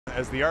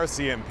As the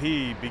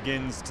RCMP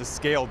begins to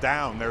scale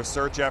down their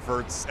search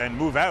efforts and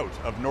move out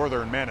of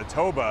northern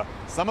Manitoba,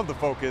 some of the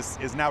focus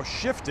is now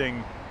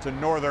shifting to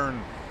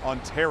northern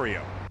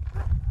Ontario.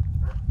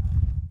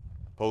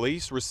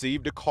 Police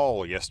received a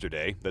call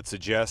yesterday that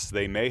suggests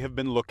they may have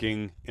been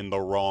looking in the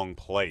wrong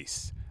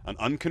place. An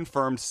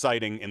unconfirmed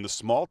sighting in the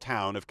small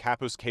town of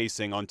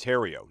Kapuskasing,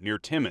 Ontario, near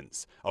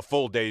Timmins, a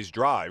full day's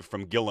drive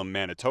from Gillam,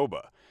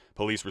 Manitoba.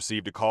 Police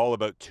received a call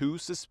about two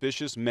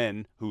suspicious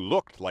men who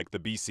looked like the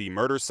BC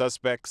murder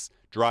suspects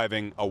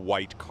driving a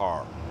white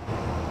car.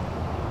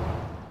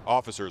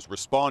 Officers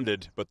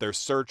responded, but their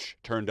search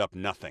turned up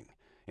nothing.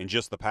 In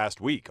just the past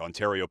week,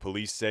 Ontario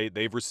police say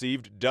they've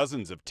received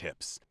dozens of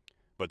tips,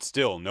 but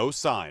still no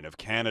sign of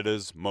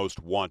Canada's most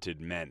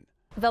wanted men.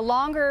 The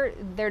longer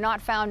they're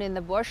not found in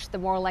the bush, the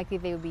more likely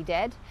they will be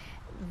dead.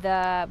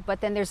 But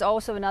then there's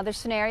also another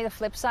scenario, the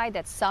flip side,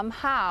 that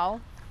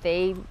somehow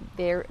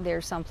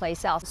they're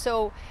someplace else.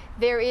 So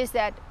there is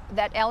that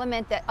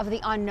element of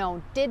the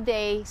unknown. Did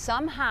they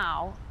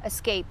somehow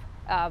escape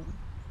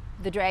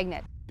the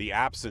dragnet? The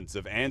absence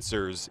of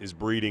answers is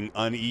breeding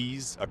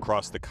unease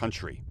across the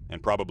country,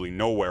 and probably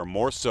nowhere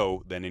more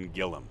so than in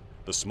Gillam.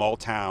 The small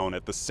town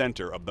at the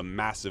center of the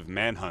massive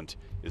manhunt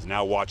is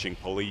now watching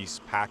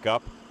police pack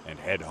up and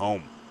head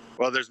home.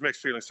 Well, there's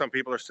mixed feelings. Some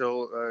people are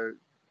still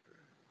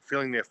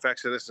feeling the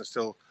effects of this and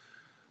still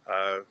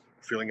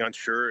feeling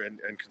unsure and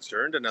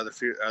concerned, and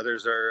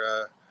others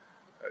are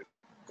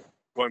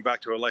going back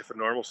to a life of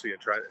normalcy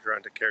and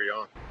trying to carry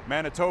on.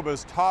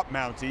 Manitoba's top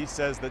Mountie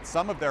says that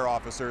some of their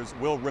officers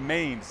will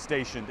remain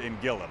stationed in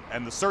Gillam,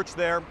 and the search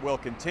there will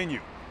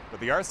continue. But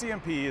the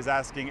RCMP is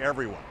asking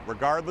everyone,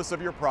 regardless of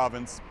your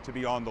province, to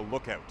be on the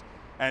lookout.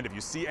 And if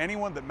you see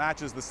anyone that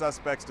matches the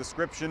suspect's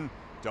description,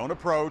 don't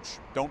approach,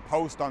 don't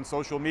post on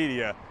social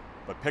media,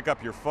 but pick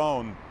up your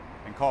phone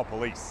and call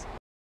police.